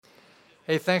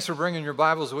Hey, thanks for bringing your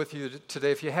Bibles with you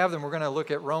today. If you have them, we're going to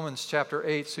look at Romans chapter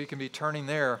 8, so you can be turning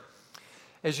there.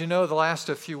 As you know, the last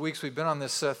few weeks we've been on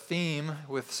this theme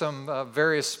with some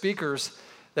various speakers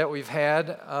that we've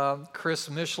had. Chris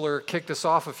Mishler kicked us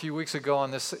off a few weeks ago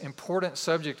on this important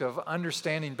subject of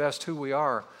understanding best who we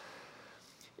are.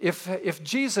 If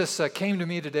Jesus came to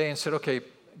me today and said, okay,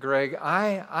 Greg,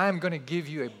 I'm going to give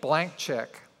you a blank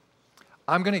check.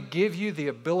 I'm going to give you the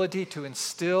ability to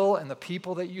instill in the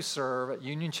people that you serve at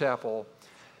Union Chapel,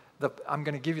 I'm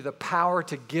going to give you the power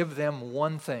to give them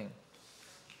one thing.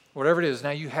 Whatever it is, now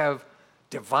you have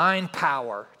divine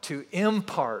power to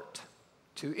impart,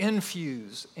 to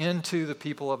infuse into the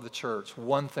people of the church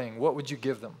one thing. What would you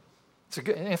give them? It's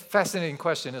a fascinating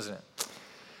question, isn't it?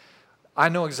 I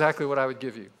know exactly what I would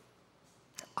give you.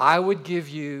 I would give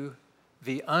you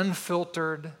the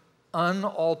unfiltered,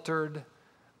 unaltered,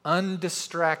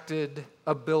 undistracted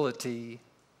ability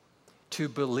to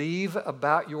believe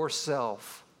about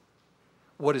yourself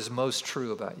what is most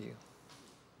true about you.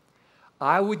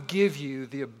 I would give you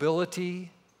the ability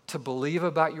to believe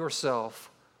about yourself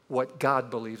what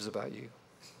God believes about you.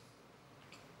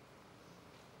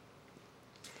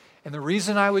 And the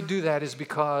reason I would do that is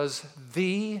because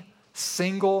the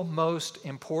single most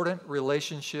important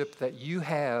relationship that you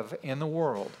have in the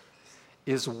world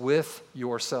is with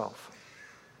yourself.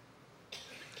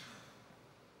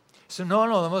 So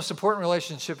no, the most important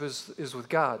relationship is with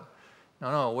God.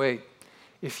 No, wait.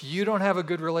 If you don't have a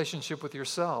good relationship with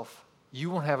yourself, you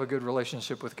won't have a good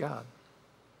relationship with God.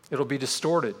 It'll be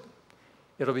distorted.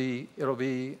 It'll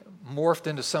be morphed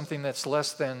into something that's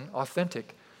less than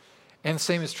authentic. And the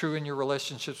same is true in your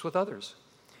relationships with others.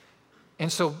 And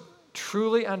so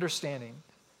truly understanding,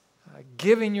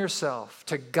 giving yourself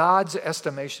to God's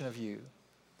estimation of you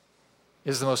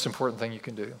is the most important thing you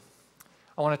can do.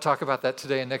 I want to talk about that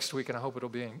today and next week, and I hope it'll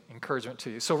be an encouragement to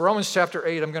you. So Romans chapter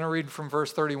 8, I'm going to read from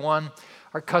verse 31.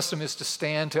 Our custom is to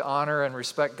stand to honor and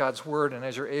respect God's word, and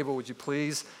as you're able, would you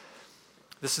please?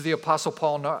 This is the Apostle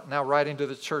Paul now writing to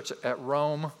the church at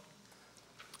Rome.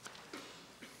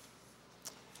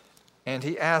 And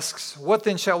he asks, "What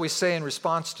then shall we say in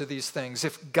response to these things?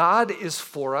 If God is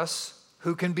for us,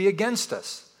 who can be against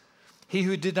us? He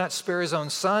who did not spare his own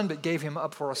son, but gave him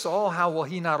up for us all, how will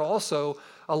he not also,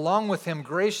 along with him,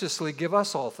 graciously give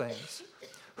us all things?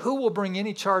 Who will bring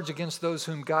any charge against those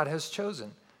whom God has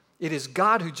chosen? It is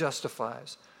God who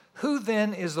justifies. Who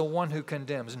then is the one who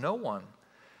condemns? No one.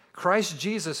 Christ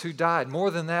Jesus, who died,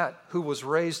 more than that, who was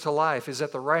raised to life, is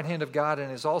at the right hand of God and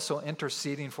is also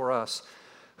interceding for us.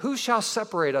 Who shall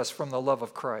separate us from the love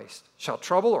of Christ? Shall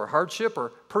trouble or hardship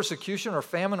or persecution or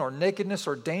famine or nakedness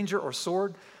or danger or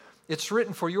sword? It's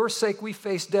written, for your sake we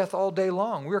face death all day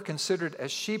long. We are considered as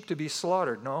sheep to be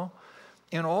slaughtered. No,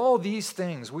 in all these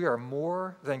things we are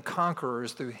more than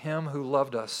conquerors through him who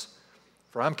loved us.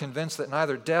 For I'm convinced that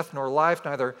neither death nor life,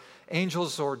 neither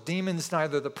angels or demons,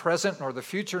 neither the present nor the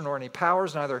future, nor any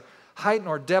powers, neither height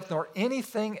nor depth, nor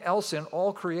anything else in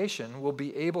all creation will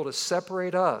be able to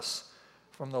separate us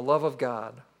from the love of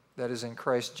God that is in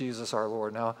Christ Jesus our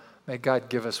Lord. Now, may God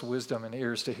give us wisdom and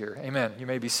ears to hear. Amen. You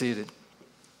may be seated.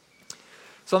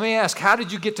 So let me ask, how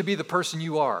did you get to be the person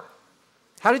you are?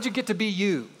 How did you get to be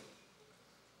you?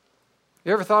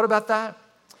 You ever thought about that?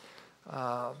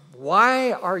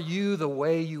 Why are you the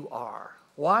way you are?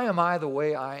 Why am I the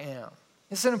way I am?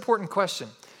 It's an important question.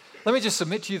 Let me just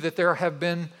submit to you that there have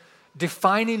been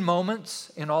defining moments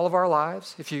in all of our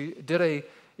lives. If you did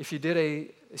a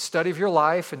study of your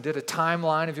life and did a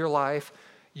timeline of your life,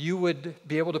 you would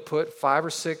be able to put 5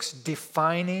 or 6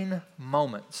 defining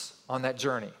moments on that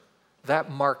journey.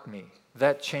 That marked me,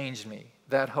 that changed me,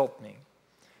 that helped me,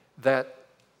 that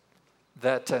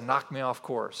knocked me off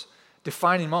course.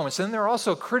 Defining moments. And there are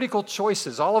also critical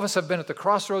choices. All of us have been at the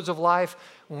crossroads of life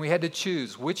when we had to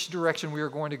choose which direction we were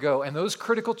going to go. And those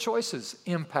critical choices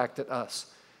impacted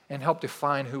us and helped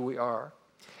define who we are.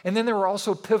 And then there were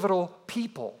also pivotal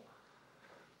people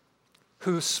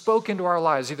who spoke into our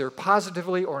lives, either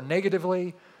positively or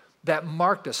negatively, that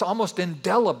marked us, almost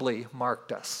indelibly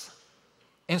marked us.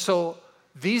 And so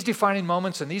these defining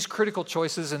moments and these critical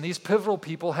choices and these pivotal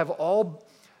people have all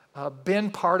been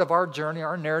part of our journey,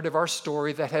 our narrative, our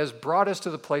story that has brought us to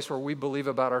the place where we believe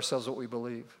about ourselves what we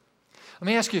believe. Let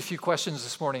me ask you a few questions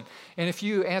this morning. And if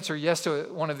you answer yes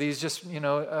to one of these, just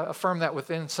affirm that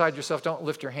within inside yourself. Don't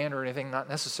lift your hand or anything, not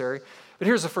necessary. But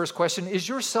here's the first question. Is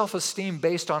your self-esteem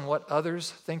based on what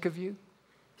others think of you?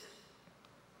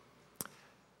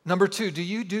 Number 2, do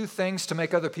you do things to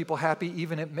make other people happy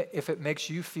even if it makes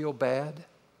you feel bad?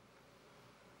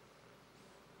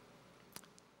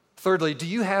 Thirdly, do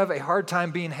you have a hard time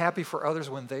being happy for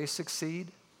others when they succeed?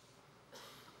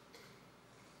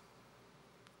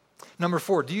 Number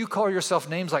 4, do you call yourself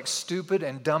names like stupid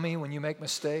and dummy when you make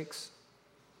mistakes?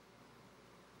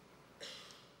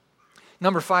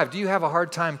 Number 5, do you have a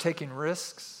hard time taking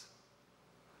risks?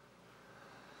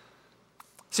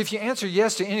 See, if you answer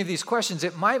yes to any of these questions,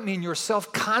 it might mean your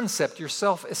self-concept, your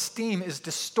self-esteem is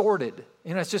distorted.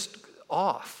 It's just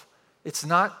off. It's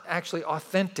not actually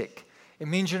authentic. It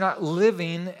means you're not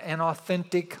living an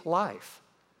authentic life,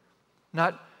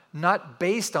 not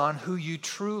based on who you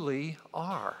truly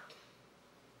are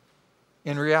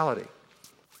in reality.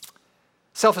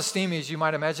 Self-esteem, as you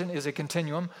might imagine, is a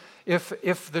continuum.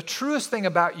 If the truest thing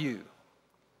about you,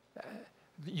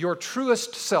 your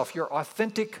truest self, your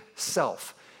authentic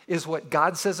self, is what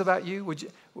God says about you,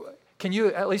 can you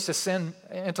at least ascend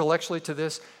intellectually to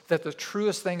this, that the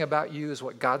truest thing about you is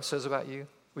what God says about you?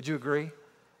 Would you agree?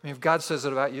 I mean, if God says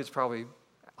it about you, it's probably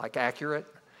accurate.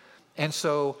 And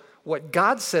so what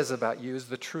God says about you is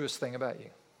the truest thing about you.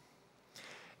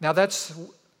 Now that's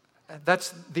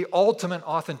the ultimate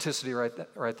authenticity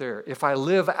right there. If I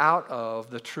live out of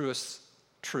the truest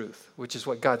truth, which is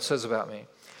what God says about me.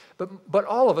 But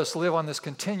all of us live on this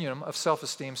continuum of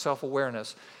self-esteem,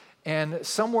 self-awareness. And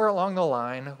somewhere along the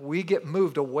line, we get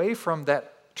moved away from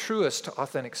that truest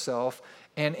authentic self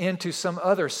and into some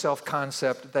other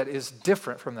self-concept that is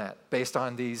different from that, based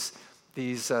on these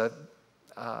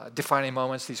defining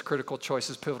moments, these critical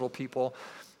choices, pivotal people.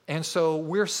 And so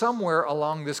we're somewhere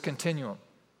along this continuum.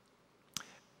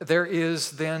 There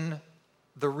is then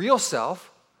the real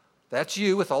self. That's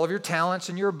you with all of your talents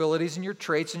and your abilities and your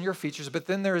traits and your features. But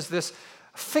then there's this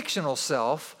fictional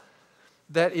self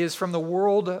that is from the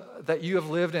world that you have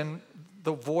lived in,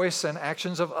 the voice and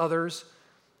actions of others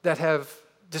that have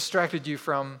distracted you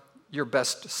from your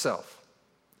best self.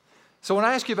 So when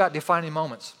I ask you about defining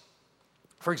moments,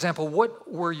 for example, what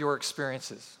were your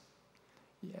experiences?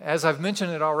 As I've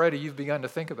mentioned it already, you've begun to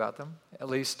think about them. At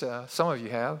least some of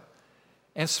you have.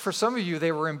 And for some of you,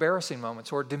 they were embarrassing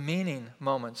moments or demeaning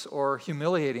moments or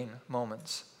humiliating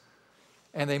moments.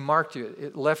 And they marked you.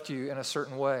 It left you in a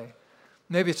certain way.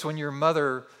 Maybe it's when your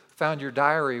mother found your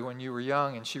diary when you were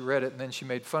young and she read it and then she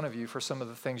made fun of you for some of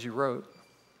the things you wrote.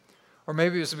 Or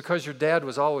maybe it was because your dad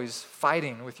was always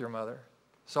fighting with your mother.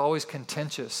 It's always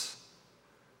contentious.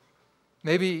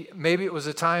 Maybe it was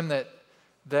a time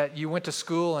that you went to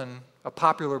school and a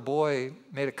popular boy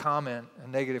made a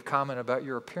negative comment about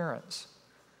your appearance.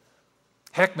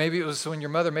 Heck, maybe it was when your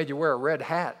mother made you wear a red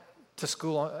hat to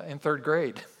school in 3rd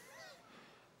grade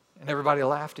and everybody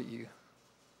laughed at you.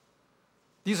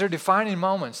 These are defining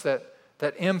moments that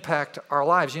impact our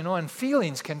lives, and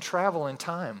feelings can travel in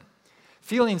time.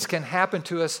 Feelings can happen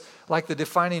to us like the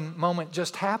defining moment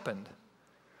just happened.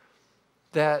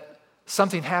 That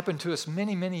something happened to us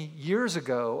many, many years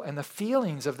ago, and the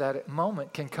feelings of that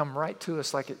moment can come right to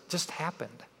us like it just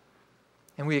happened.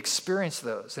 And we experience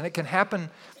those. And it can happen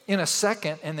in a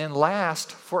second and then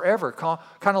last forever, kind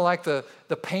of like the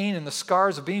pain and the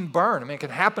scars of being burned. I mean, it can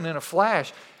happen in a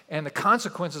flash, and the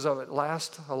consequences of it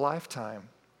last a lifetime.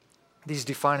 These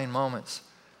defining moments.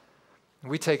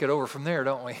 We take it over from there,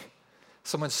 don't we?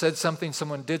 Someone said something,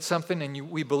 someone did something, and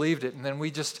we believed it. And then we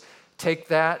just take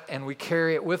that and we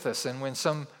carry it with us. And when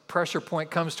some pressure point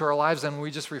comes to our lives, then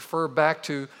we just refer back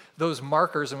to those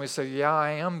markers and we say, yeah,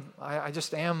 I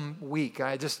just am weak.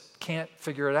 I just can't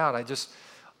figure it out.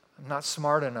 I'm not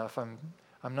smart enough.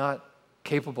 I'm not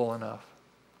capable enough.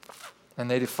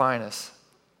 And they define us.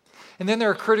 And then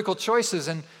there are critical choices,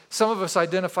 and some of us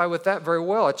identify with that very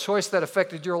well. A choice that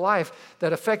affected your life,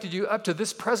 that affected you up to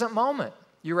this present moment.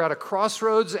 You were at a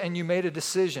crossroads and you made a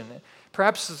decision.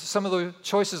 Perhaps some of the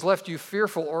choices left you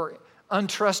fearful or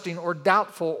untrusting or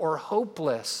doubtful or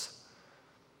hopeless.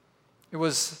 It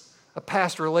was a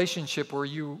past relationship where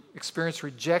you experienced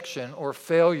rejection or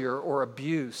failure or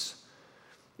abuse.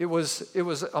 It was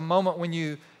a moment when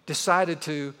you decided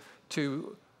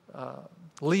to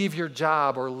leave your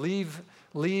job or leave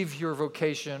your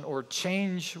vocation or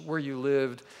change where you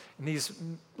lived. And these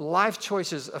life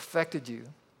choices affected you.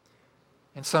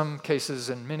 In some cases,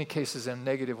 in many cases, in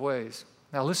negative ways.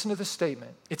 Now listen to this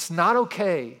statement. It's not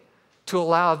okay to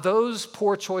allow those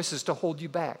poor choices to hold you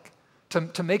back,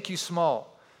 to make you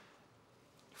small,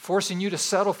 forcing you to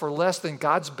settle for less than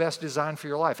God's best design for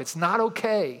your life. It's not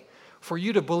okay for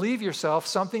you to believe yourself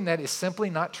something that is simply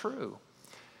not true,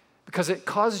 because it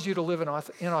causes you to live an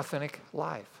inauthentic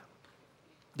life.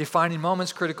 Defining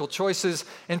moments, critical choices,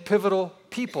 and pivotal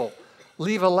people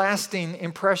leave a lasting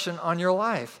impression on your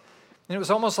life. And it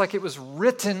was almost like it was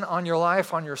written on your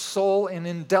life, on your soul, in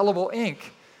indelible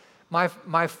ink.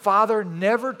 My father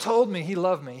never told me he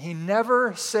loved me. He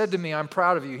never said to me, I'm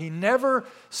proud of you. He never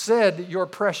said, you're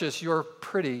precious, you're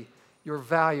pretty, You're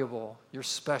valuable. You're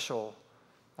special.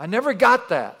 I never got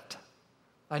that.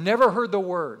 I never heard the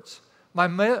words. My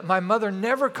mother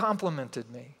never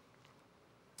complimented me.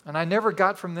 And I never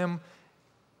got from them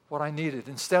what I needed.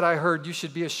 Instead, I heard, you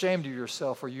should be ashamed of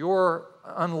yourself, or you're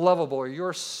unlovable, or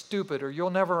you're stupid, or you'll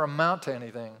never amount to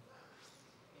anything.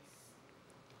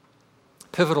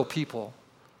 Pivotal people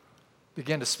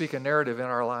begin to speak a narrative in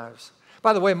our lives.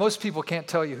 By the way, most people can't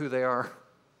tell you who they are.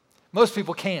 Most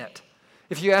people can't.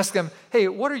 If you ask them, hey,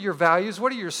 what are your values?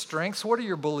 What are your strengths? What are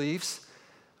your beliefs?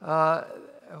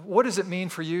 What does it mean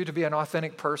for you to be an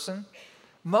authentic person?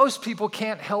 Most people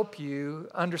can't help you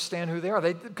understand who they are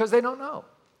because they don't know.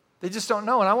 They just don't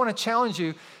know. And I want to challenge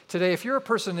you today, if you're a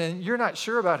person and you're not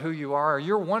sure about who you are, or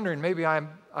you're wondering, maybe I'm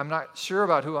not sure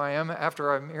about who I am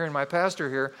after I'm hearing my pastor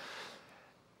here,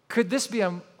 could this be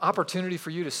an opportunity for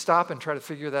you to stop and try to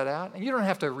figure that out? And you don't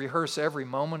have to rehearse every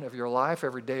moment of your life,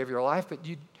 every day of your life, but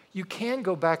you can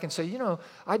go back and say, you know,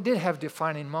 I did have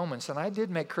defining moments, and I did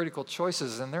make critical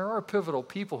choices, and there are pivotal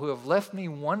people who have left me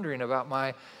wondering about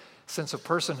my sense of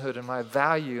personhood and my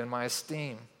value and my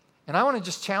esteem. And I want to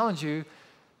just challenge you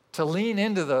to lean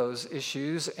into those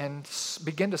issues and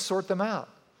begin to sort them out.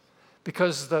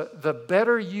 Because the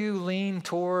better you lean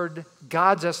toward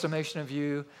God's estimation of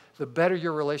you, the better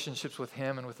your relationships with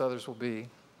Him and with others will be.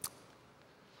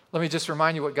 Let me just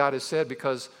remind you what God has said,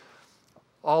 because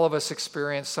all of us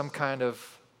experience some kind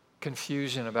of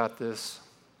confusion about this.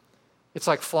 It's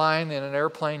like flying in an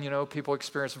airplane. You know, people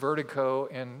experience vertigo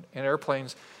in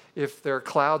airplanes. If there are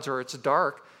clouds or it's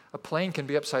dark, a plane can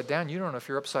be upside down. You don't know if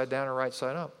you're upside down or right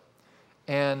side up.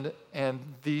 And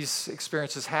these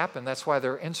experiences happen. That's why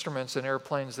there are instruments in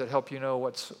airplanes that help you know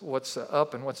what's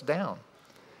up and what's down.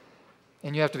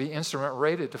 And you have to be instrument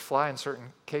rated to fly in certain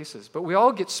cases. But we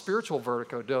all get spiritual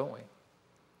vertigo, don't we?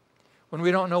 When we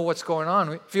don't know what's going on,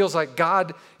 it feels like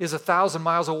God is 1,000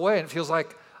 miles away, and it feels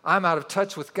like I'm out of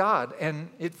touch with God. And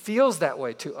it feels that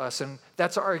way to us, and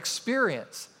that's our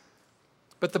experience.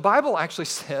 But the Bible actually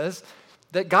says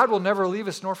that God will never leave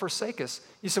us nor forsake us.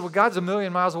 You say, well, God's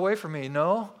 1,000,000 miles away from me.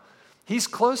 No, He's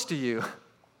close to you.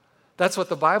 That's what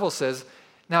the Bible says.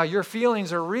 Now, your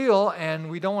feelings are real, and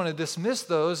we don't want to dismiss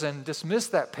those and dismiss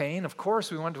that pain. Of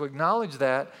course, we want to acknowledge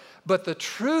that. But the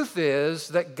truth is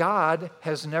that God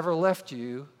has never left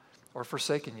you or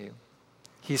forsaken you.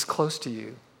 He's close to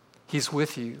you. He's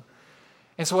with you.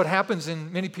 And so what happens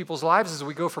in many people's lives is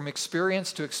we go from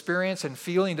experience to experience and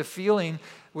feeling to feeling,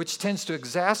 which tends to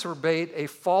exacerbate a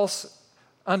false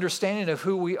understanding of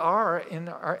who we are in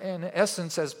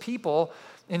essence as people,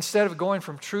 instead of going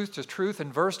from truth to truth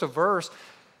and verse to verse,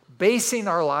 basing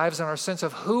our lives and our sense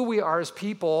of who we are as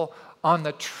people on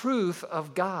the truth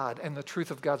of God and the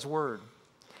truth of God's Word.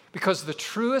 Because the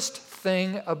truest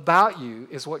thing about you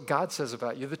is what God says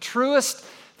about you. The truest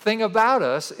thing about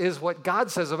us is what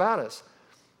God says about us.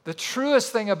 The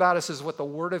truest thing about us is what the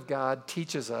Word of God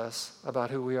teaches us about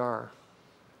who we are.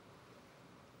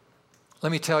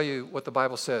 Let me tell you what the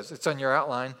Bible says. It's on your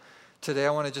outline. Today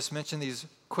I want to just mention these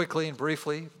quickly and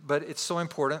briefly, but it's so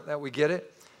important that we get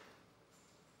it.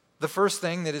 The first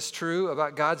thing that is true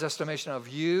about God's estimation of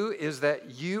you is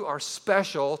that you are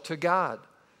special to God.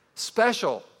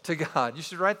 Special to God. You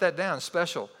should write that down,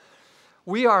 special.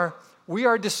 We are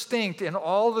distinct in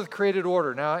all of the created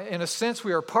order. Now, in a sense,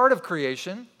 we are part of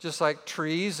creation, just like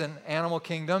trees and animal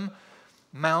kingdom.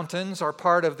 Mountains are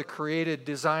part of the created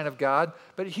design of God.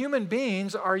 But human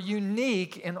beings are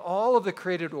unique in all of the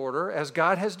created order as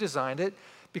God has designed it,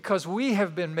 because we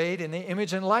have been made in the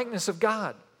image and likeness of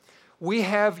God. We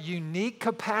have unique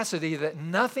capacity that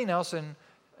nothing else in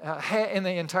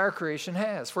the entire creation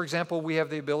has. For example, we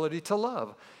have the ability to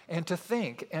love and to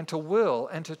think and to will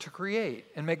and to create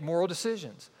and make moral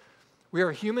decisions. We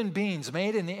are human beings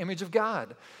made in the image of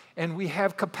God, and we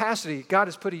have capacity. God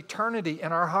has put eternity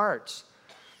in our hearts.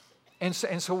 And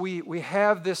so we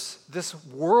have this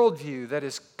worldview that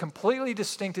is completely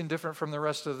distinct and different from the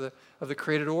rest of the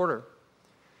created order.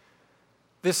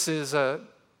 This is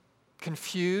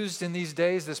confused in these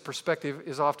days. This perspective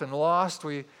is often lost.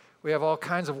 We have all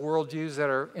kinds of worldviews that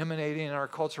are emanating in our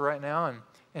culture right now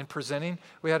and presenting.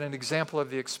 We had an example of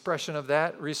the expression of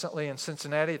that recently in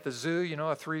Cincinnati at the zoo. You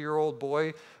know, a 3-year-old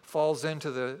boy falls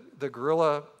into the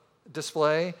gorilla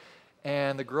display,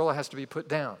 and the gorilla has to be put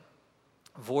down.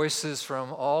 Voices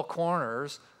from all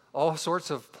corners, all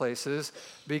sorts of places,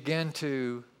 begin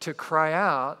to cry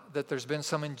out that there's been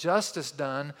some injustice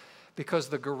done because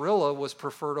the gorilla was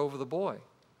preferred over the boy.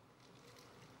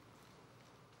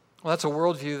 Well, that's a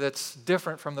worldview that's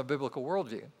different from the biblical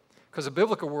worldview, because the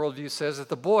biblical worldview says that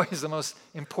the boy is the most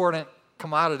important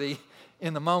commodity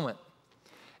in the moment.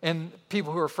 And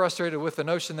people who are frustrated with the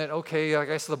notion that, okay, I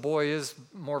guess the boy is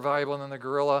more valuable than the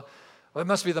gorilla, well, it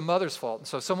must be the mother's fault. And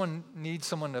so someone needs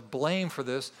someone to blame for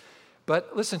this.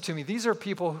 But listen to me, these are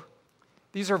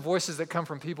voices that come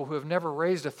from people who have never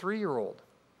raised a 3-year-old.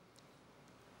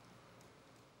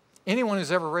 Anyone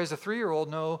who's ever raised a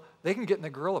 3-year-old know they can get in the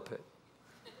gorilla pit.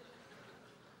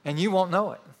 And you won't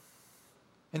know it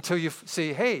until you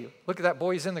see, hey, look at that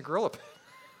boy, he's in the gorilla pit.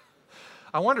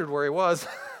 I wondered where he was.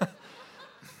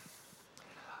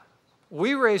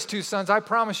 We raised 2 sons. I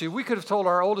promise you, we could have told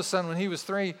our oldest son when he was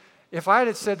 3, if I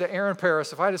had said to Aaron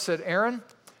Paris, Aaron,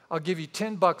 I'll give you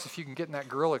 $10 if you can get in that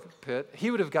gorilla pit,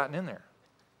 he would have gotten in there.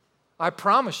 I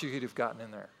promise you he'd have gotten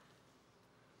in there,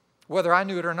 whether I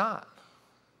knew it or not.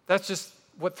 That's just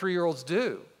what 3-year-olds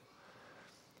do.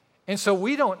 And so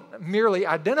we don't merely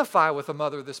identify with the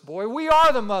mother of this boy. We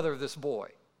are the mother of this boy.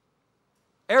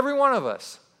 Every one of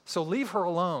us. So leave her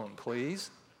alone, please.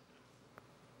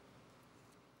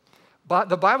 But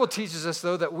the Bible teaches us,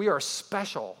 though, that we are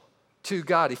special to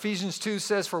God. Ephesians 2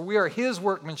 says, for we are his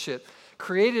workmanship,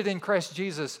 created in Christ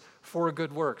Jesus for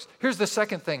good works. Here's the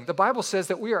second thing. The Bible says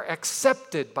that we are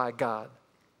accepted by God.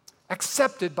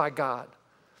 Accepted by God.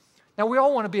 Now, we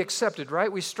all want to be accepted, right?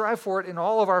 We strive for it in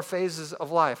all of our phases of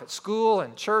life, at school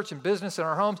and church and business and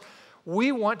our homes.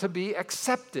 We want to be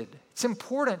accepted. It's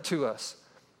important to us.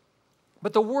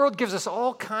 But the world gives us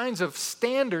all kinds of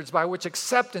standards by which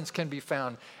acceptance can be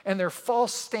found, and they're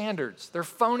false standards. They're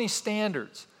phony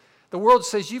standards. The world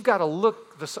says you've got to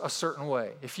look a certain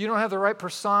way. If you don't have the right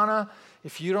persona,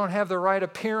 if you don't have the right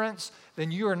appearance,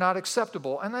 then you are not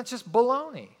acceptable. And that's just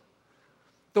baloney.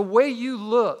 The way you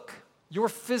look, your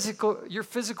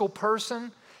physical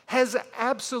person, has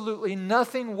absolutely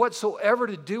nothing whatsoever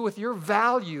to do with your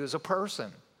value as a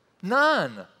person.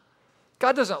 None.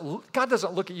 God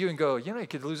doesn't look at you and go, you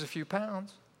could lose a few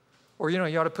pounds. Or, you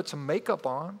ought to put some makeup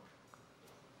on.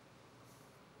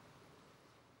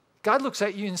 God looks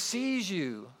at you and sees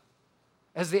you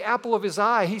as the apple of his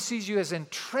eye. He sees you as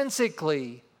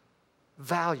intrinsically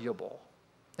valuable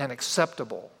and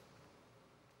acceptable.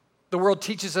 The world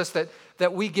teaches us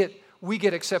that we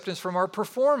get acceptance from our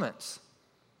performance.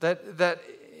 That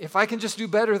if I can just do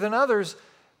better than others,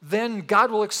 then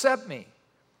God will accept me.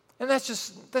 And that's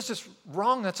just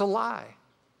wrong. That's a lie.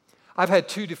 I've had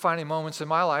 2 defining moments in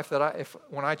my life that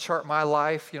when I chart my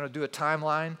life, do a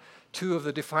timeline, 2 of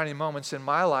the defining moments in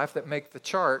my life that make the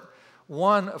chart.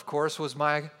 One, of course, was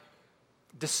my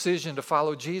decision to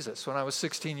follow Jesus when I was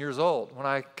 16 years old, when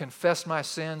I confessed my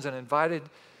sins and invited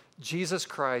Jesus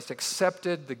Christ,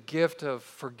 accepted the gift of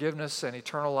forgiveness and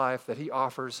eternal life that he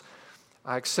offers.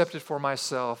 I accepted for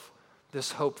myself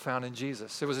this hope found in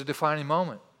Jesus. It was a defining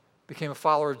moment. Became a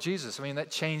follower of Jesus.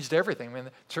 That changed everything.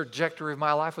 The trajectory of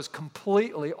my life was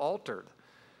completely altered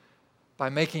by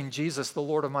making Jesus the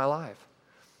Lord of my life.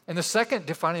 And the second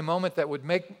defining moment that would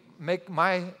make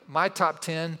my top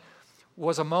 10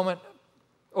 was a moment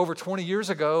over 20 years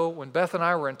ago when Beth and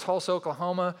I were in Tulsa,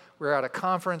 Oklahoma. We were at a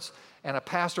conference, and a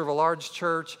pastor of a large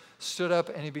church stood up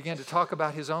and he began to talk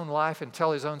about his own life and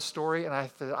tell his own story. And I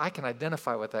thought, I can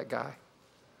identify with that guy.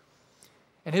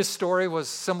 And his story was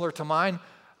similar to mine.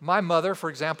 My mother, for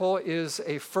example, is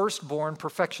a firstborn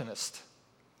perfectionist.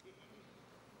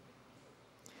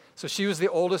 So she was the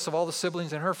oldest of all the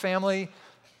siblings in her family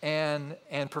and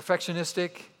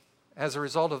perfectionistic as a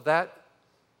result of that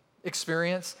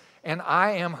experience. And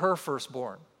I am her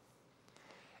firstborn.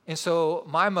 And so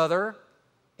my mother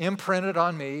imprinted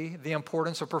on me the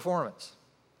importance of performance.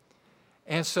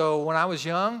 And so when I was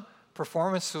young,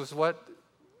 performance was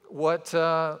what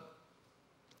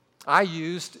I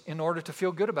used in order to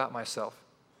feel good about myself.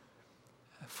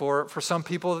 For some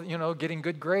people, getting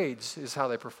good grades is how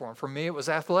they perform. For me, it was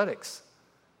athletics,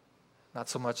 not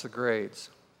so much the grades.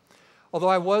 Although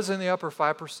I was in the upper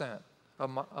 5%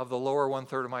 of the lower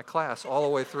 1/3 of my class all the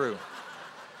way through.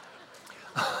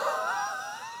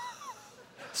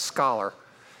 Scholar.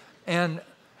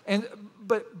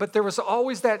 But there was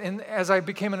always that, and as I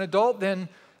became an adult, then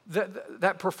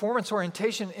that performance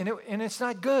orientation, and it's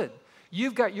not good.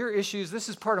 You've got your issues. This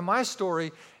is part of my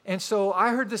story. And so I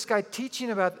heard this guy teaching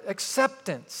about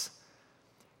acceptance.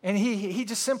 And he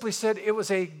just simply said, it was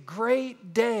a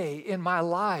great day in my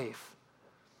life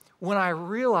when I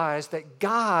realized that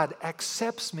God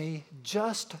accepts me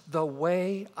just the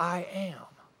way I am.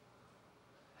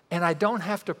 And I don't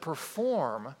have to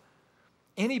perform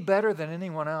any better than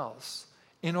anyone else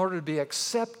in order to be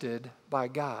accepted by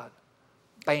God.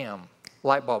 Bam,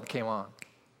 light bulb came on.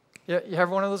 You have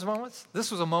one of those moments?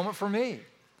 This was a moment for me.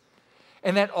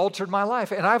 And that altered my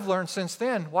life. And I've learned since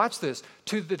then, watch this,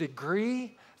 to the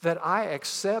degree that I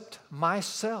accept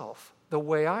myself, the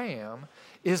way I am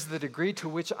is the degree to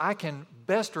which I can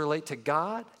best relate to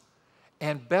God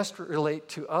and best relate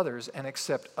to others and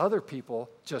accept other people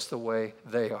just the way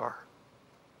they are.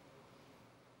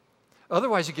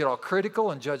 Otherwise, you get all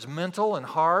critical and judgmental and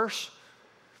harsh,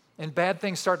 and bad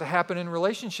things start to happen in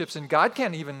relationships, and God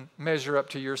can't even measure up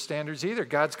to your standards either.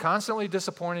 God's constantly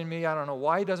disappointing me. I don't know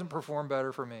why he doesn't perform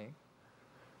better for me.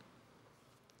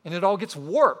 And it all gets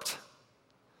warped.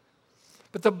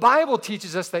 But the Bible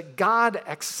teaches us that God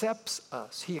accepts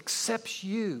us. He accepts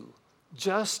you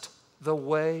just the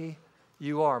way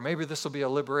you are. Maybe this will be a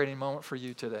liberating moment for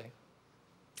you today,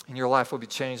 and your life will be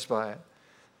changed by it.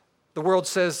 The world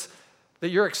says that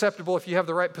you're acceptable if you have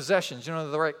the right possessions,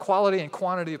 the right quality and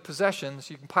quantity of possessions.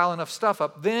 You can pile enough stuff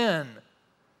up, then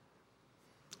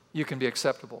you can be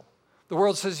acceptable. The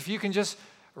world says if you can just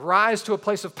rise to a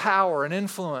place of power and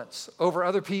influence over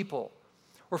other people,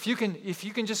 or if you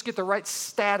can just get the right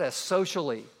status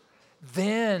socially,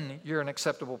 then you're an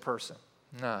acceptable person.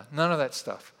 No, none of that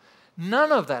stuff.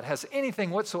 None of that has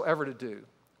anything whatsoever to do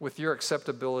with your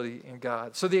acceptability in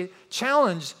God. So the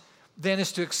challenge then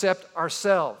is to accept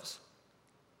ourselves.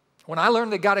 When I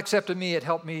learned that God accepted me, it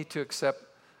helped me to accept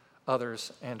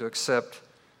others and to accept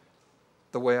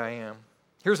the way I am.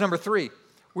 Here's number 3.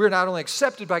 We're not only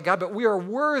accepted by God, but we are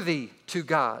worthy to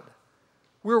God.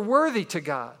 We're worthy to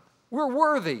God. We're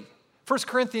worthy. 1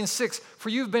 Corinthians 6, for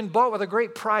you've been bought with a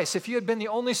great price. If you had been the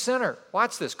only sinner,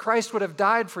 watch this, Christ would have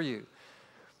died for you.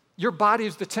 Your body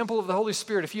is the temple of the Holy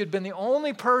Spirit. If you had been the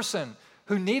only person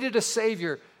who needed a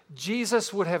Savior,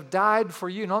 Jesus would have died for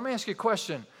you. Now let me ask you a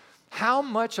question. How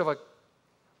much of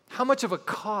a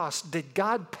cost did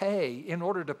God pay in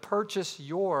order to purchase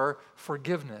your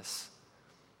forgiveness?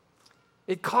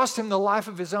 It cost him the life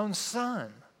of his own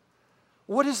son.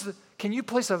 Can you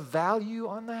place a value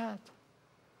on that?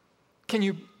 Can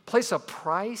you place a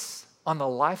price on the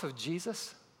life of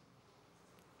Jesus?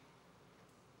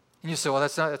 And you say, well,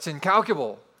 that's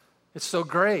incalculable. It's so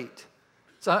great.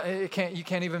 You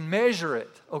can't even measure it.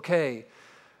 Okay.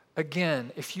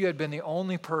 Again, if you had been the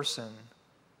only person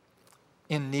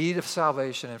in need of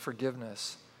salvation and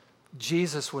forgiveness,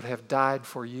 Jesus would have died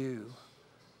for you.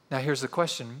 Now here's the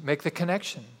question. Make the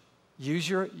connection.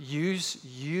 Use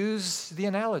the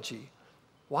analogy.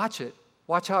 Watch it.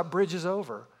 Watch how it bridges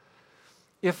over.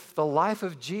 If the life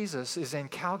of Jesus is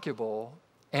incalculable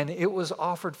and it was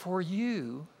offered for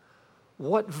you,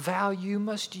 what value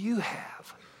must you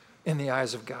have in the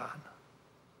eyes of God?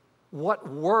 What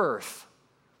worth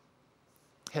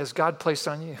has God placed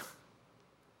on you?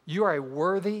 You are a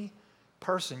worthy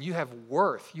person. You have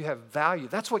worth. You have value.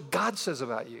 That's what God says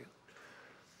about you.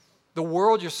 The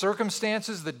world, your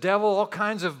circumstances, the devil, all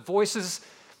kinds of voices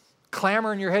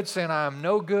clamor in your head saying, I am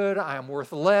no good, I am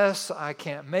worth less, I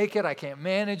can't make it, I can't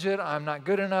manage it, I'm not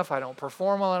good enough, I don't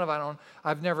perform well enough,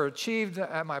 I've never achieved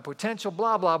at my potential,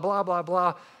 blah, blah, blah, blah,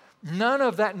 blah. None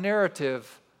of that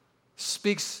narrative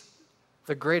speaks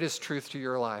the greatest truth to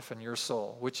your life and your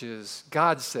soul, which is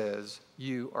God says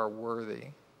you are worthy.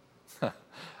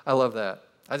 I love that.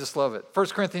 I just love it. 1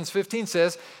 Corinthians 15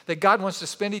 says that God wants to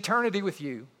spend eternity with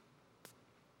you.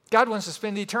 God wants to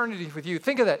spend eternity with you.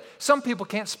 Think of that. Some people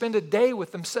can't spend a day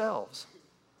with themselves.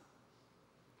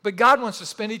 But God wants to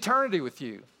spend eternity with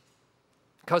you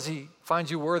because he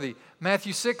finds you worthy.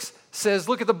 Matthew 6 says,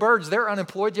 look at the birds. They're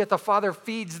unemployed, yet the Father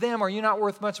feeds them. Are you not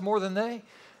worth much more than they?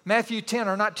 Matthew 10,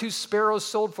 are not 2 sparrows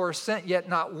sold for a cent, yet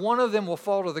not one of them will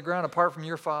fall to the ground apart from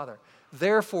your Father.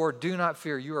 Therefore, do not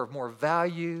fear. You are of more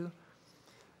value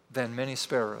than many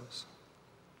sparrows.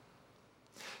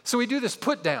 So we do this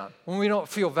put down when we don't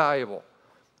feel valuable,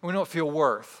 when we don't feel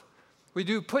worth. We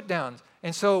do put downs,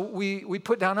 and so we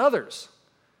put down others.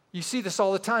 You see this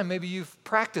all the time. Maybe you've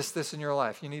practiced this in your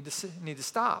life. You need to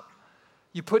stop.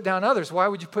 You put down others. Why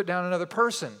would you put down another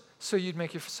person? So you'd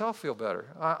make yourself feel better.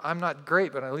 I'm not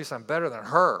great, but at least I'm better than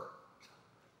her.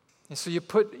 And so you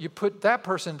put that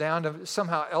person down to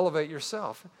somehow elevate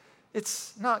yourself.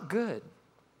 It's not good.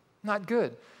 Not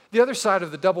good. The other side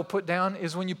of the double put down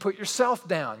is when you put yourself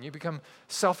down. You become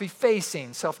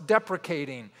self-effacing,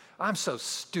 self-deprecating. I'm so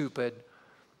stupid.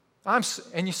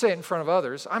 And you say it in front of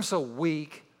others. I'm so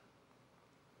weak.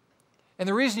 And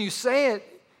the reason you say it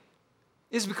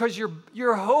is because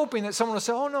you're hoping that someone will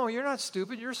say, oh, no, you're not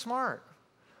stupid. You're smart.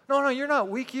 No, you're not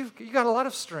weak. You got a lot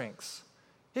of strengths.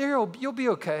 Here, you'll be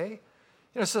okay.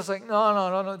 So it's like,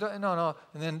 no.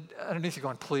 And then underneath you're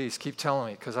going, please keep telling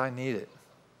me because I need it.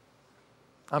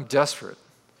 I'm desperate.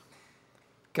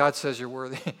 God says you're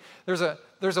worthy. There's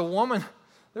a woman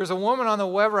on the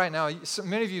web right now.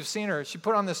 Many of you have seen her. She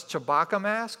put on this Chewbacca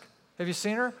mask. Have you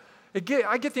seen her?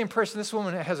 I get the impression this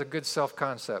woman has a good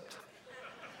self-concept.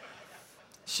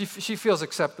 She feels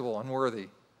acceptable and worthy.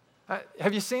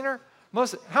 Have you seen her?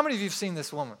 How many of you have seen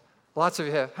this woman? Lots of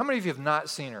you have. How many of you have not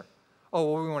seen her?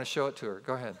 Oh, well, we want to show it to her.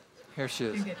 Go ahead. Here she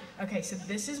is. Good. Okay, so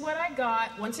this is what I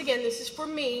got. Once again, this is for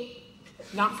me,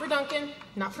 not for Duncan,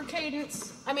 not for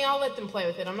Cadence. I mean, I'll let them play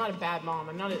with it. I'm not a bad mom.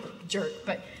 I'm not a jerk.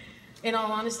 But in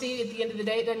all honesty, at the end of the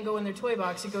day, it doesn't go in their toy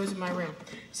box. It goes in my room.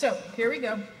 So here we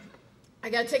go. I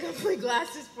got to take off my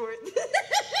glasses for it.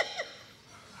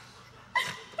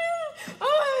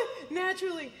 Oh,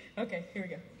 naturally. Okay, here we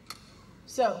go.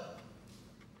 So,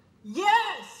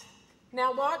 yes!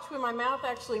 Now watch when my mouth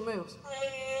actually moves.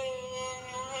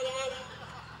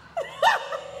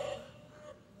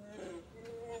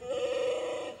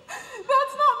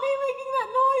 That's not me making that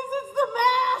noise, it's the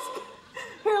mask!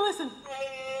 Here, listen.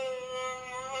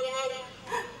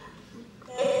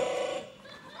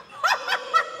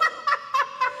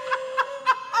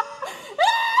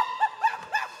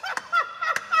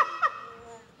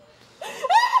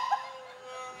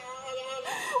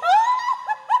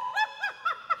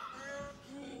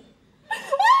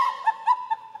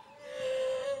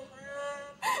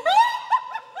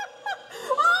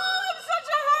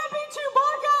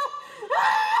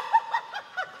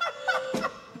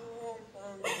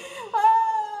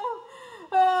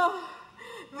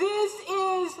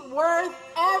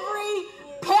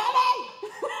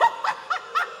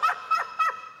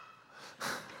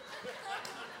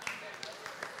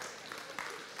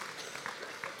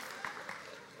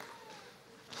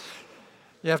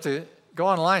 You have to go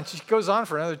online. She goes on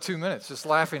for another 2 minutes, just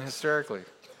laughing hysterically.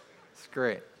 It's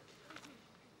great.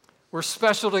 We're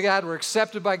special to God. We're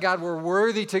accepted by God. We're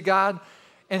worthy to God.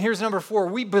 And here's number 4.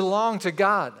 We belong to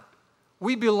God.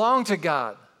 We belong to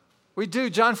God. We do.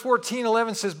 John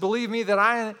 14:11 says, believe me that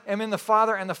I am in the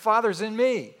Father and the Father's in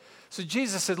me. So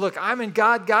Jesus said, look, I'm in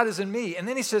God, God is in me. And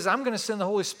then he says, I'm going to send the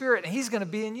Holy Spirit and he's going to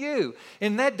be in you.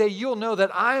 In that day, you'll know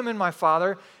that I am in my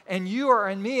Father and you are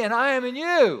in me and I am in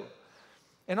you.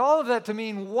 And all of that to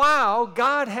mean, wow,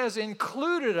 God has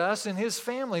included us in his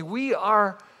family. We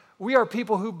are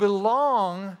people who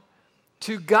belong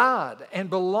to God and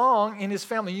belong in his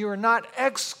family. You are not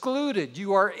excluded.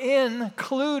 You are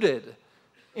included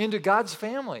into God's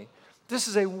family. This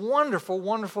is a wonderful,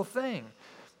 wonderful thing.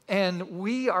 And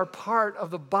we are part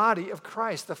of the body of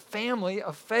Christ, the family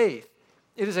of faith.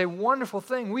 It is a wonderful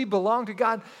thing. We belong to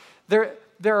God. There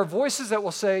are voices that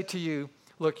will say to you,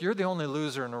 look, you're the only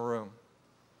loser in the room.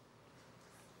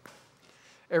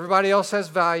 Everybody else has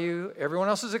value. Everyone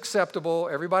else is acceptable.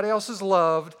 Everybody else is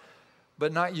loved,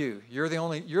 but not you. You're the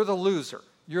loser.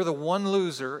 You're the one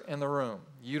loser in the room.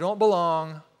 You don't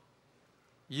belong.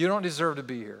 You don't deserve to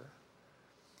be here.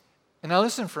 And now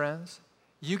listen, friends,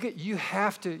 you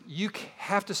have to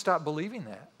stop believing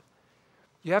that.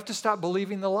 You have to stop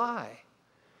believing the lie.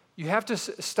 You have to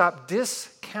stop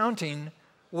discounting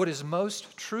what is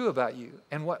most true about you.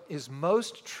 And what is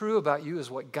most true about you is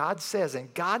what God says.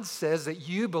 And God says that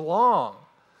you belong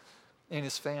in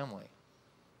his family.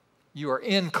 You are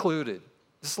included.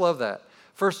 Just love that.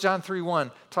 1 John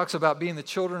 3:1 talks about being the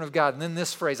children of God. And then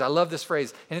this phrase, I love this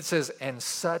phrase. And it says, and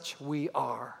such we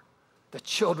are, the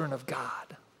children of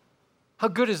God. How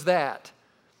good is that?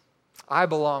 I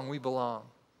belong, we belong.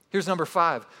 Here's number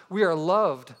 5. We are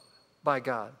loved by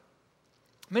God.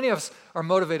 Many of us are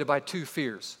motivated by 2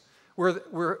 fears.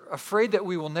 We're afraid that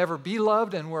we will never be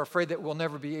loved, and we're afraid that we'll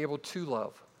never be able to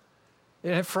love.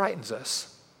 And it frightens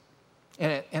us,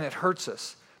 and it hurts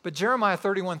us. But Jeremiah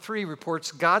 31:3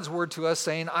 reports God's word to us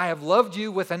saying, I have loved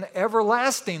you with an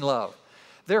everlasting love.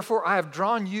 Therefore, I have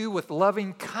drawn you with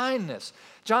loving kindness.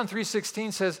 John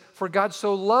 3:16 says, for God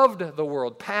so loved the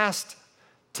world, past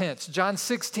tense. John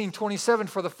 16:27,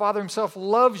 for the Father himself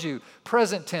loves you,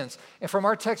 present tense. And from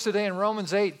our text today in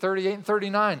Romans 8:38 and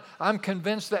 39, I'm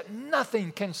convinced that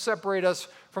nothing can separate us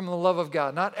from the love of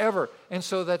God, not ever. And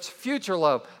so that's future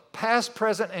love, past,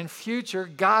 present, and future.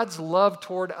 God's love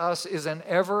toward us is an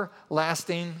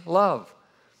everlasting love.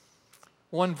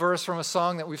 One verse from a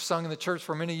song that we've sung in the church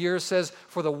for many years says,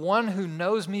 for the one who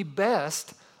knows me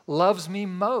best loves me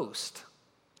most.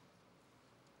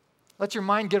 Let your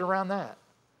mind get around that.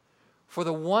 For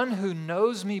the one who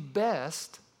knows me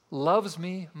best loves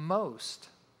me most.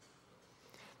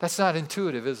 That's not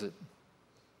intuitive, is it?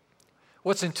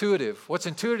 What's intuitive? What's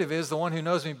intuitive is the one who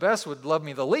knows me best would love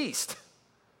me the least,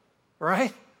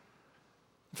 right?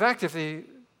 In fact, if they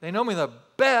know me the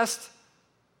best,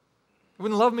 they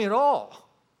wouldn't love me at all.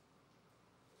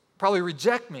 Probably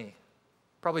reject me,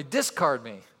 probably discard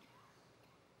me,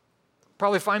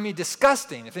 probably find me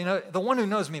disgusting. If they know the one who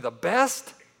knows me the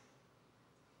best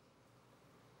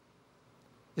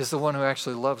is the one who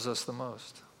actually loves us the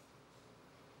most.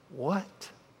 What?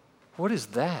 What is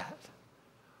that?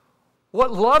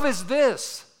 What love is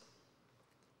this?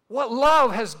 What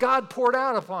love has God poured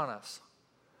out upon us?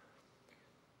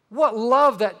 What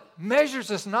love that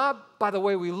measures us not by the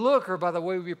way we look or by the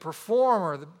way we perform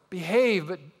or behave,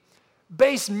 but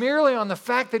based merely on the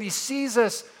fact that He sees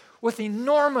us with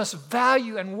enormous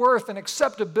value and worth and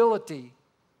acceptability.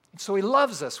 And so He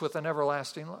loves us with an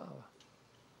everlasting love.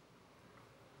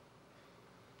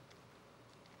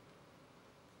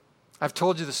 I've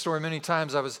told you the story many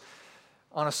times. I was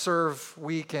on a serve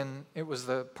week, and it was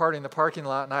the party in the parking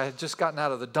lot, and I had just gotten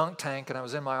out of the dunk tank, and I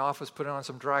was in my office putting on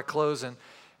some dry clothes, and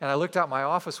I looked out my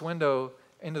office window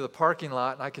into the parking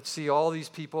lot, and I could see all these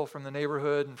people from the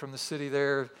neighborhood and from the city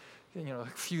there, a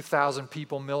few thousand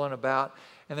people milling about.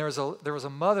 And there was a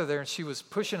mother there, and she was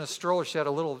pushing a stroller. She had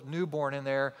a little newborn in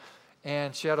there,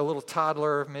 and she had a little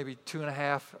toddler, maybe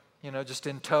 2.5, just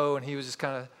in tow, and he was just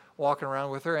kind of walking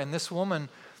around with her. And this woman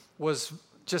was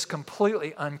just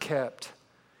completely unkept.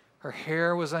 Her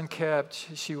hair was unkept.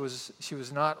 She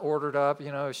was not ordered up.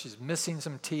 She's missing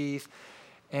some teeth.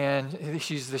 And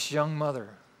she's this young mother.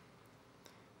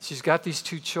 She's got these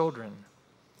 2 children.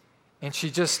 And she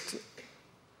just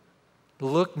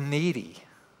looked needy.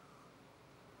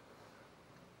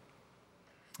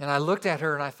 And I looked at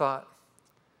her and I thought,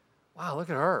 wow, look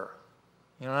at her.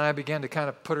 And I began to kind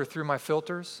of put her through my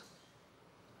filters.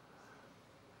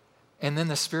 And then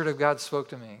the Spirit of God spoke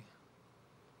to me.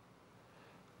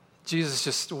 Jesus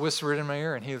just whispered in my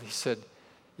ear, and he said,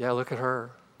 yeah, look at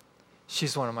her.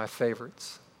 She's one of my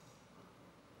favorites.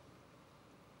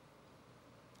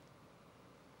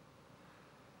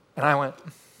 And I went,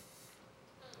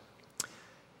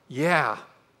 yeah,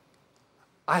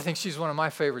 I think she's one of my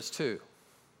favorites too.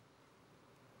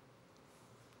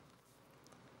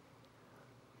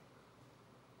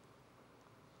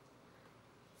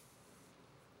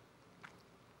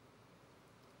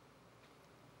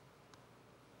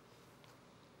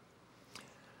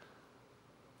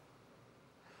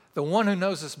 The one who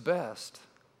knows us best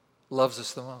loves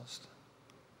us the most.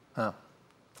 Oh.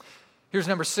 Here's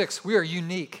number 6. We are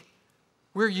unique.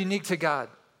 We're unique to God.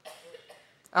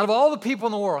 Out of all the people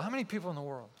in the world, how many people in the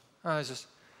world?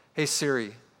 Hey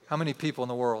Siri, how many people in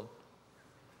the world?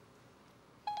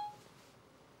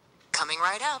 Coming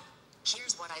right up.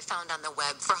 Here's what I found on the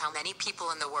web for how many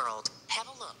people in the world. Have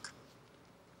a look.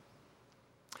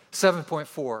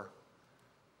 7.4.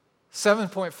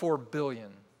 7.4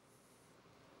 billion.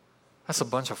 That's a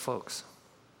bunch of folks.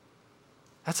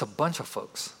 That's a bunch of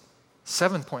folks.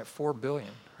 7.4 billion.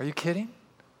 Are you kidding?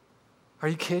 Are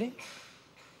you kidding?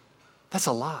 That's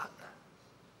a lot.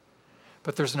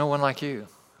 But there's no one like you.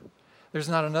 There's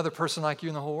not another person like you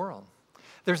in the whole world.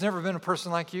 There's never been a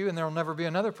person like you, and there will never be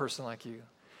another person like you.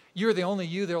 You're the only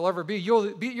you there will ever be.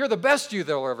 You're the best you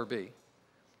there will ever be.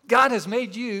 God has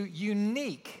made you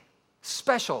unique,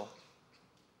 special.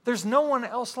 There's no one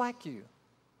else like you,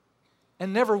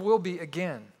 and never will be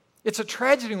again. It's a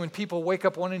tragedy when people wake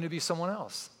up wanting to be someone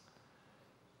else.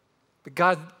 But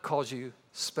God calls you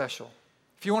special.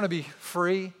 If you want to be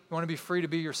free, to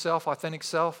be yourself, authentic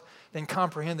self, then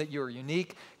comprehend that you are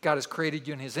unique. God has created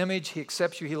you in His image. He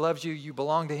accepts you. He loves you. You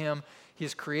belong to Him. He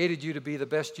has created you to be the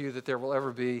best you that there will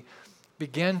ever be.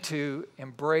 Begin to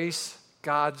embrace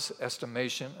God's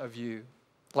estimation of you.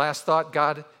 Last thought,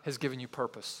 God has given you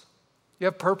purpose. You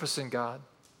have purpose in God.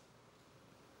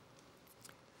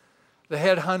 The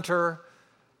headhunter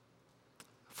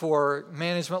for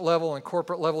management level and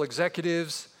corporate level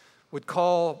executives would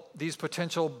call these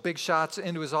potential big shots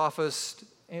into his office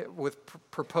with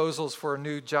proposals for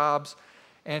new jobs,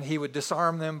 and he would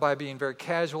disarm them by being very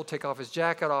casual, take off his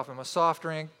jacket, offer him a soft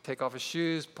drink, take off his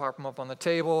shoes, pop them up on the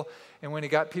table, and when he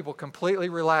got people completely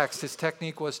relaxed, his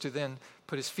technique was to then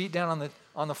put his feet down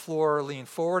on the floor, lean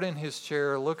forward in his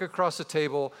chair, look across the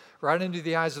table, right into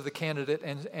the eyes of the candidate,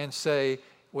 and say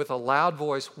with a loud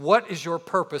voice, "What is your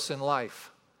purpose in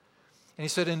life?" And he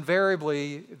said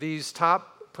invariably these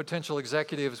top potential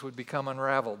executives would become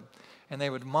unraveled, and they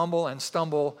would mumble and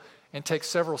stumble and take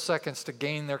several seconds to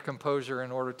gain their composure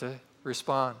in order to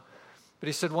respond. But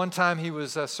he said one time he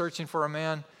was searching for a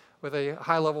man with a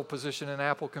high-level position in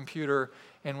Apple Computer,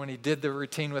 and when he did the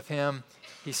routine with him,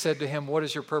 he said to him, "What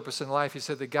is your purpose in life?" He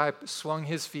said the guy swung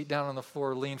his feet down on the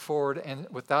floor, leaned forward, and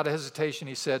without a hesitation,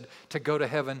 he said, "To go to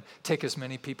heaven, take as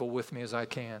many people with me as I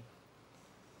can."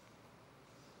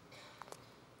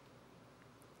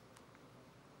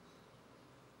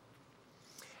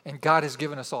 And God has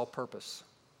given us all purpose,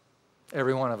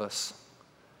 every one of us.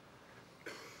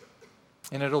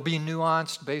 And it'll be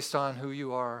nuanced based on who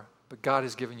you are, but God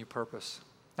has given you purpose.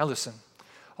 Now listen,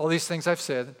 all these things I've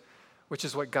said, which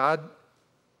is what God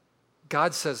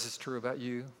says is true about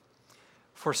you,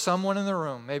 For someone in the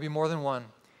room, maybe more than one,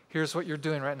 here's what you're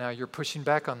doing right now. You're pushing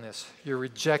back on this. You're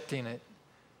rejecting it.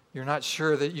 You're not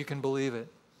sure that you can believe it.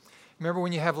 Remember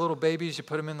when you have little babies, you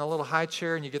put them in the little high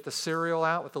chair and you get the cereal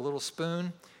out with the little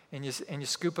spoon and you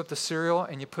scoop up the cereal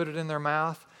and you put it in their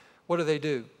mouth. What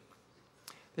do?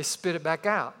 They spit it back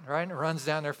out, right? And it runs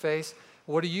down their face.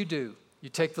 What do? You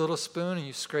take the little spoon and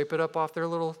you scrape it up off their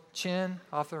little chin,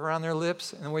 around their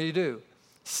lips, and what do?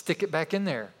 Stick it back in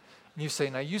there. And you say,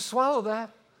 now you swallow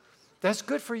that. That's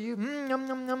good for you. Yum,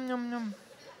 yum, yum, yum, yum.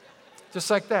 Just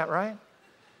like that, right?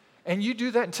 And you do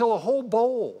that until a whole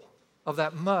bowl of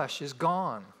that mush is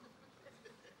gone.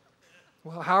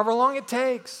 Well, however long it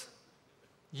takes,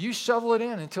 you shovel it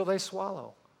in until they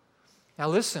swallow. Now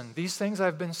listen, these things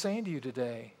I've been saying to you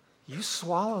today, you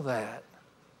swallow that.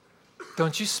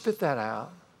 Don't you spit that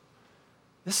out.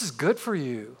 This is good for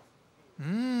you.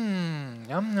 Yum,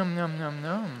 yum, yum, yum,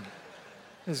 yum.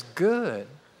 It's good.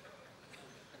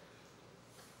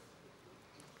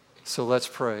 So let's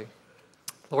pray.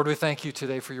 Lord, we thank you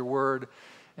today for your word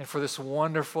and for this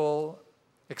wonderful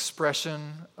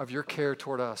expression of your care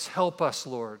toward us. Help us,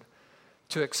 Lord,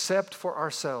 to accept for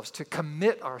ourselves, to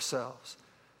commit ourselves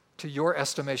to your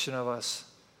estimation of us.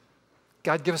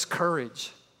 God, give us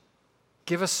courage.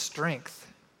 Give us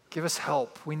strength. Give us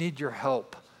help. We need your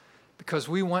help because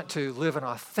we want to live an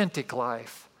authentic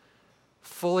life,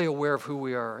 fully aware of who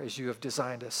we are as you have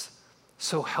designed us.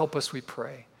 So help us, we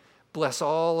pray. Bless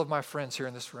all of my friends here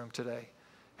in this room today.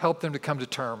 Help them to come to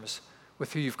terms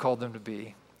with who you've called them to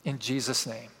be. In Jesus'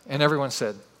 name. And everyone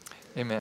said,